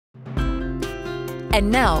And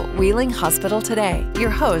now, Wheeling Hospital Today, your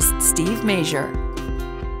host, Steve Major.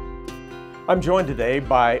 I'm joined today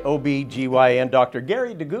by OB/GYN Dr.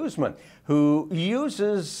 Gary DeGuzman, who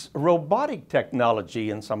uses robotic technology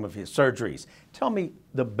in some of his surgeries. Tell me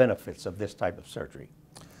the benefits of this type of surgery.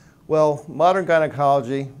 Well, modern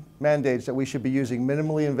gynecology mandates that we should be using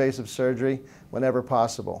minimally invasive surgery whenever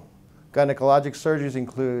possible. Gynecologic surgeries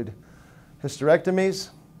include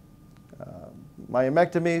hysterectomies,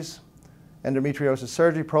 myomectomies, endometriosis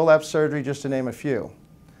surgery, prolapse surgery, just to name a few.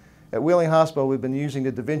 At Wheeling Hospital, we've been using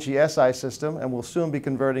the Da Vinci SI system and will soon be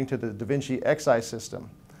converting to the Da Vinci XI system.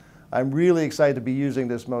 I'm really excited to be using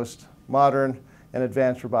this most modern and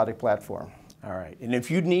advanced robotic platform. All right, and if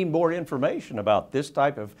you need more information about this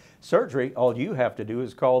type of surgery, all you have to do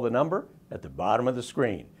is call the number at the bottom of the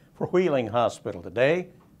screen. For Wheeling Hospital Today,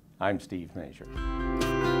 I'm Steve Major.